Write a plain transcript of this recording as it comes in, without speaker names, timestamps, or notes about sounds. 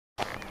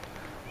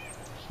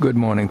Good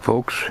morning,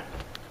 folks.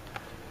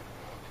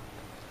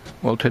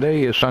 Well,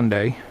 today is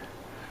Sunday,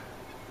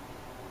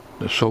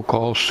 the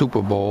so-called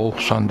Super Bowl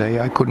Sunday.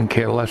 I couldn't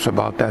care less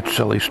about that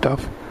silly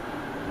stuff.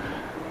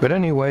 But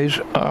anyways,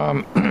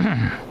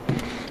 the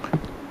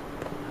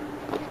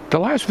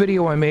last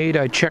video I made,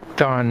 I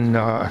checked on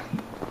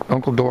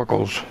Uncle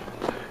Dorkel's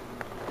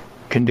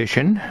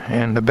condition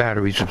and the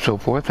batteries and so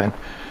forth. And,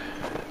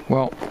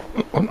 well,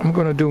 what I'm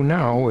going to do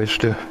now is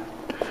to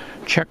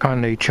check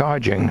on the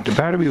charging. The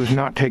battery was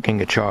not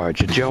taking a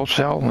charge. A gel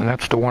cell, and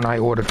that's the one I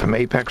ordered from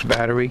Apex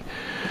Battery.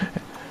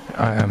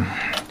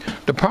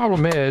 The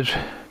problem is,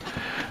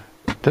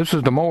 this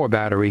is the mower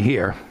battery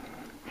here,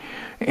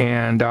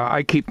 and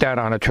I keep that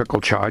on a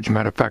trickle charge.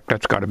 Matter of fact,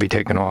 that's got to be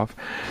taken off.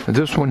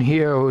 This one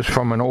here was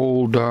from an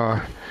old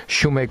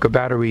Shoemaker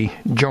battery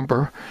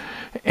jumper,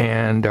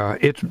 and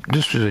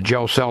this is a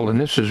gel cell,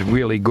 and this is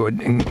really good,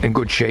 in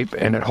good shape,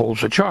 and it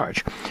holds a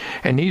charge.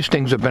 And these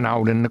things have been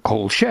out in the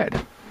cold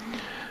shed,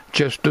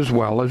 just as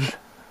well as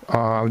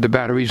the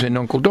batteries in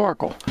Uncle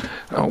Dorkel.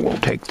 Now we'll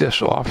take this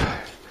off.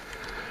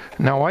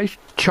 Now I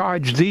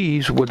charge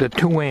these with a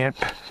 2 amp,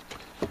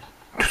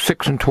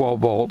 6 and 12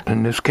 volt,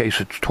 in this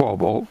case it's 12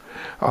 volt,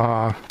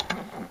 a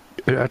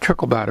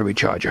trickle battery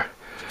charger.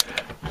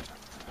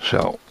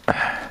 So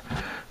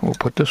we'll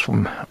put this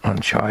one on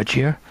charge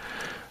here.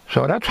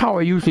 So that's how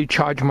I usually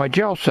charge my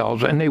gel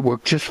cells, and they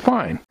work just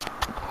fine.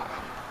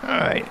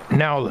 Alright,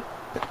 now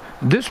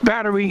this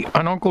battery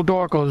on Uncle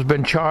Dorkel has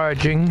been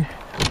charging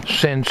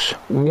since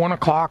 1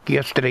 o'clock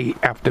yesterday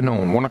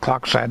afternoon, 1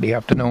 o'clock Saturday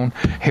afternoon.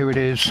 Here it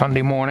is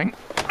Sunday morning.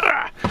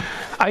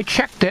 I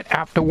checked it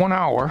after 1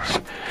 hour.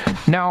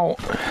 Now,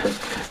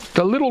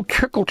 the little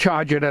trickle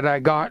charger that I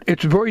got,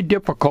 it's very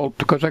difficult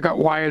because I got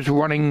wires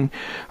running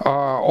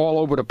all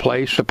over the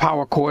place. The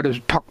power cord is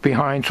tucked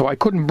behind, so I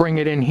couldn't bring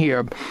it in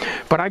here.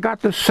 But I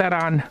got this set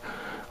on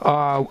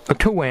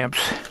 2 amps,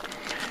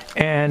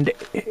 and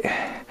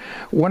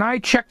when I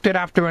checked it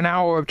after an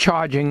hour of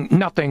charging,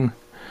 nothing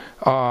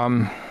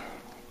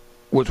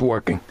was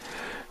working.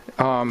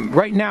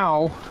 Right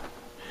now,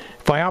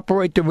 if I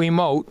operate the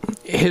remote,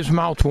 his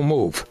mouth will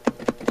move,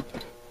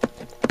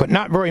 but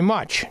not very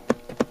much.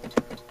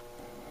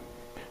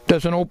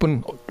 Doesn't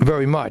open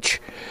very much,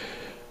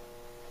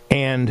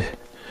 and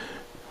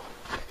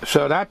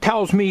so that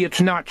tells me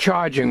it's not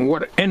charging.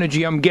 What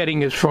energy I'm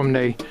getting is from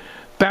the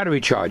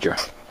battery charger.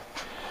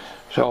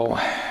 So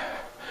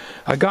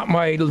I got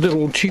my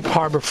little cheap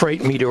Harbor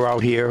Freight meter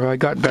out here. I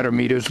got better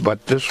meters,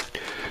 but this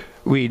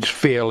reads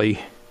fairly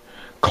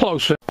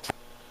close.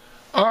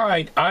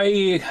 Alright,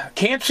 I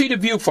can't see the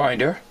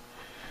viewfinder.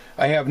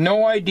 I have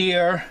no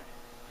idea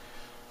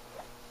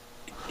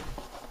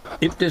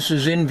if this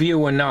is in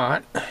view or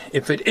not.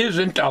 If it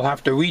isn't, I'll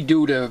have to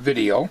redo the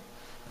video,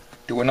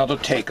 do another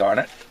take on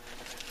it.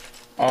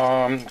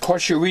 Of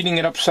course, you're reading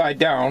it upside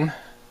down,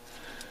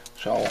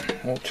 so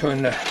we'll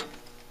turn the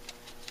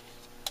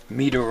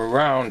meter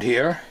around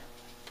here.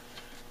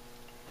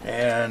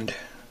 And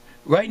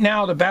right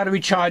now the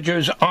battery charger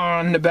is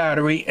on the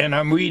battery, and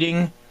I'm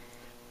reading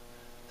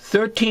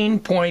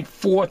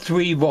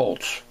 13.43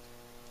 volts.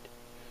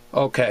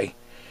 Okay,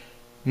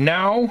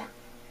 now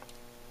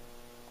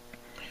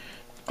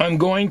I'm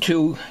going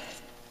to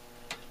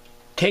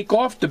take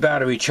off the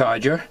battery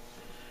charger,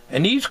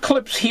 and these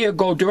clips here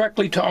go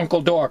directly to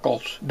Uncle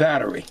Dorkel's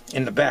battery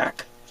in the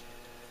back.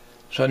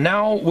 So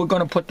now we're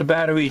going to put the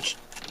battery,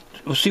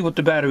 we'll see what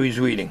the battery's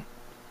reading.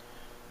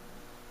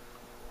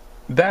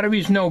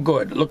 Battery's no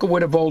good. Look at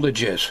where the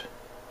voltage is.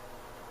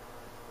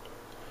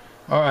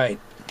 Alright,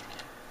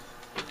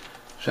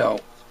 so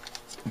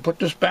put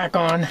this back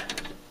on,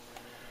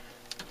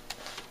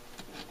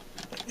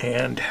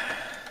 and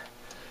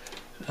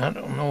I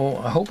don't know,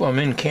 I hope I'm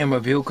in camera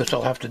view because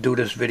I'll have to do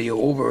this video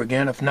over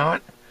again. If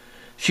not,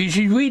 she's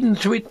reading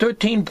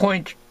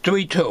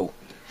 13.32.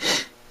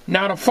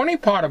 Now the funny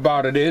part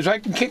about it is I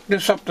can kick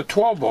this up to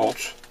 12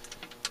 volts.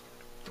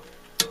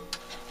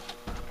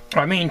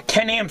 I mean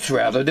 10 amps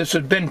rather. This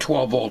has been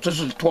 12 volts. This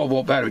is a 12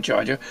 volt battery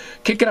charger.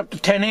 Kick it up to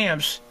 10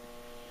 amps,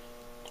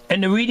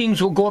 and the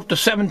readings will go up to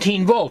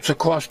 17 volts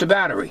across the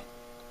battery.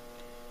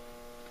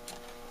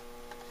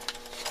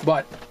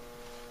 But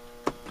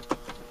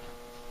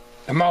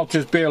the mouth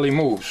just barely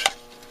moves.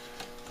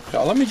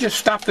 So let me just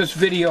stop this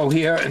video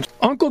here. And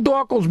Uncle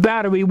Dorkel's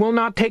battery will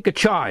not take a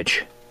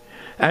charge.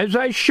 As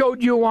I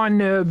showed you on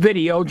the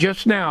video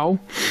just now,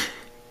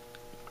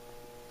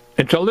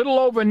 it's a little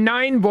over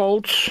 9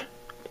 volts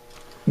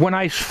when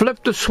I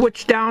flip the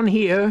switch down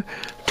here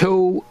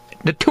to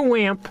the 2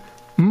 amp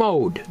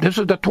mode. This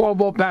is the 12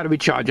 volt battery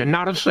charger,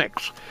 not a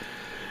 6.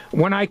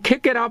 When I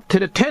kick it up to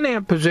the 10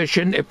 amp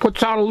position, it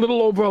puts out a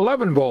little over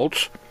 11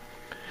 volts,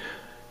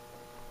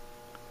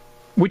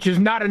 which is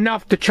not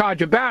enough to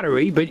charge a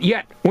battery, but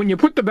yet when you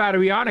put the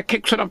battery on, it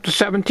kicks it up to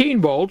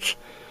 17 volts.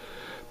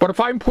 But if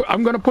I'm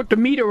going to put the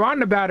meter on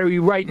the battery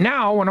right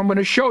now, and I'm going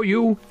to show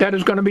you that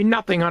there's going to be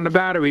nothing on the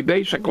battery,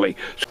 basically.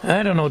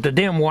 I don't know, the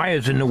damn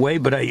wire's in the way,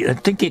 but I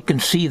think you can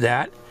see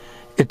that.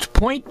 It's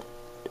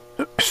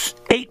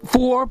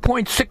 0.84,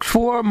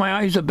 0.64, my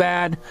eyes are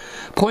bad,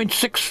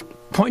 0.6,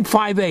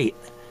 0.58.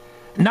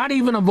 Not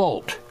even a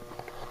volt.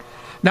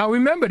 Now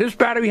remember, this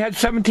battery had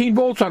 17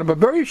 volts on it, but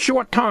very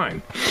short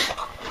time.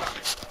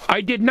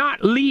 I did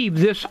not leave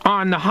this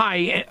on the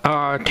high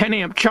 10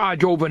 amp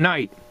charge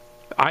overnight.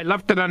 I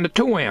left it on the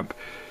 2 amp.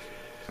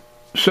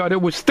 So there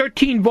was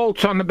 13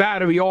 volts on the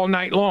battery all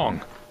night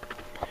long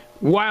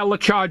while the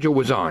charger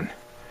was on.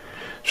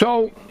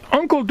 So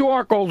Uncle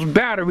Dorkle's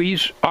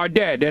batteries are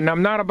dead, and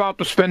I'm not about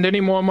to spend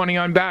any more money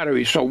on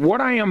batteries. So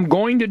what I am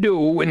going to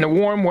do in the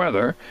warm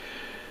weather,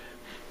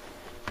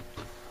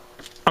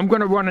 I'm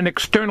going to run an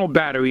external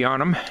battery on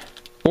them,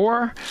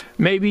 or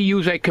maybe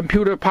use a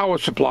computer power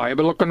supply. I've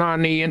been looking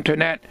on the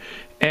internet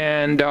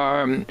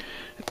and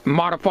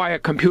modify a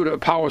computer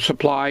power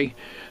supply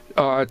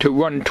to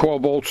run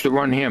 12 volts to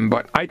run him.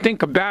 But I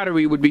think a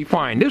battery would be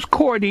fine. This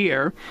cord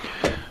here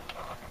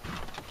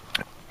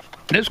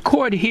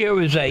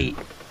is a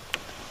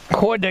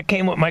cord that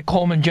came with my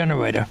Coleman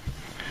generator,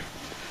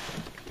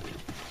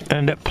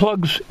 and it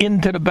plugs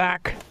into the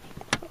back.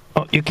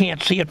 Oh, you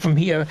can't see it from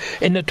here,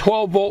 in the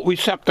 12 volt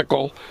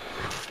receptacle.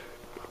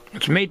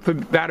 It's made for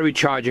battery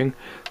charging,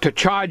 to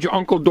charge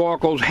Uncle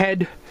Dorkle's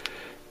head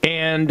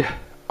and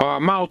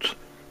mouth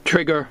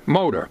trigger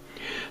motor.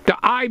 The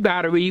I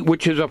battery,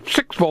 which is a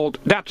 6 volt,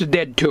 that's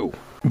dead too.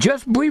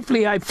 Just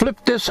briefly, I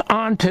flipped this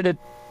onto the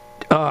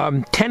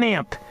 10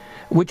 amp,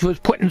 which was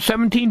putting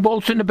 17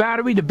 volts in the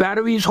battery. The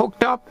battery is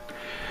hooked up.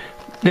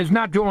 There's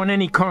not drawing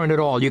any current at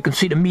all. You can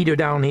see the meter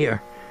down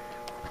here.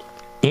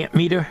 Amp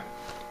meter.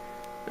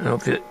 I don't know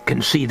if you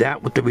can see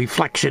that with the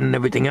reflection and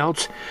everything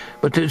else.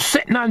 But it's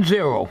sitting on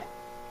 0.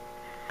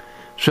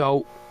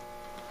 So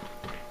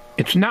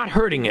it's not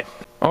hurting it.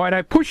 Alright,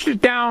 I pushed it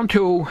down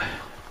to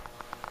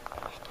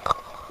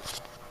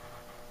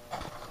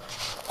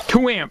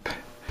 2 amp.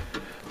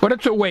 But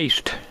it's a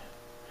waste.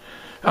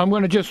 I'm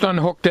going to just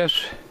unhook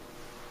this.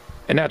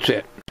 And that's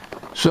it.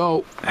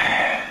 So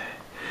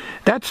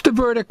that's the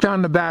verdict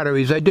on the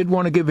batteries. I did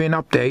want to give you an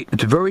update.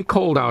 It's very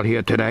cold out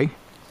here today,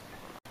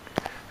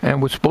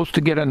 and we're supposed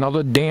to get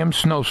another damn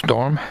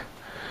snowstorm.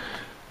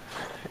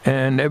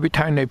 And every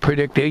time they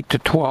predict 8 to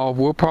 12,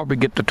 we'll probably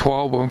get to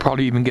 12, or we'll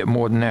probably even get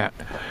more than that.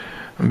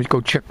 Let me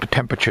go check the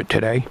temperature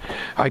today.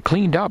 I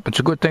cleaned up. It's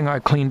a good thing I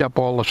cleaned up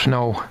all the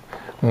snow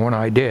when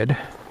I did.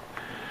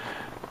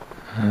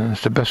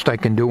 It's the best I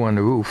can do on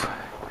the roof.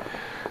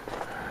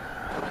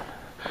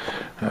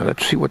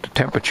 Let's see what the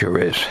temperature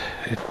is.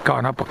 It's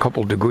gone up a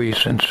couple degrees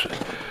since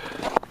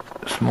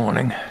this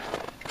morning.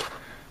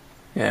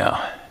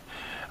 Yeah,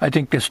 I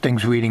think this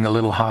thing's reading a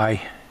little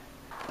high.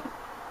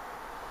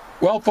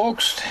 Well,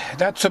 folks,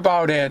 that's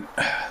about it.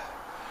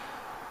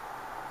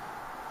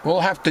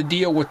 We'll have to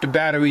deal with the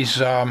batteries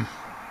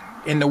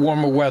in the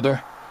warmer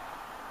weather.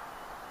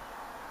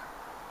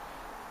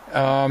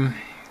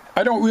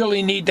 I don't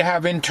really need to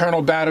have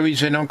internal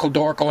batteries in Uncle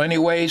Dorkle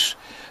anyways,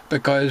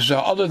 because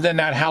other than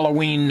that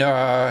Halloween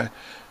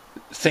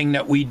thing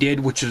that we did,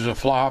 which is a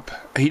flop,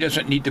 he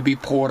doesn't need to be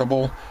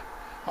portable.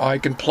 I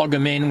can plug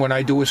him in when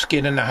I do a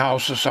skid in the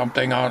house or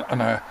something,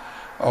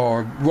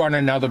 or run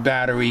another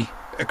battery,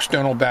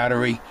 external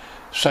battery,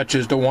 such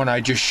as the one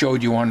I just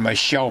showed you on my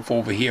shelf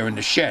over here in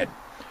the shed.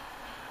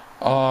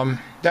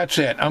 That's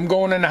it. I'm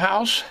going in the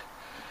house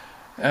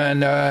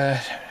and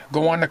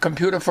go on the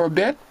computer for a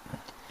bit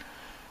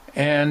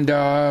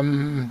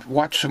and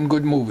watch some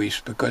good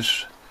movies,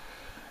 because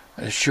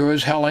there sure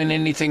as hell ain't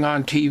anything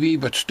on TV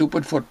but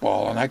stupid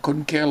football, and I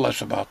couldn't care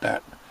less about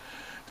that.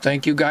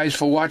 Thank you guys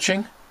for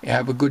watching. You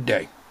have a good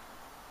day.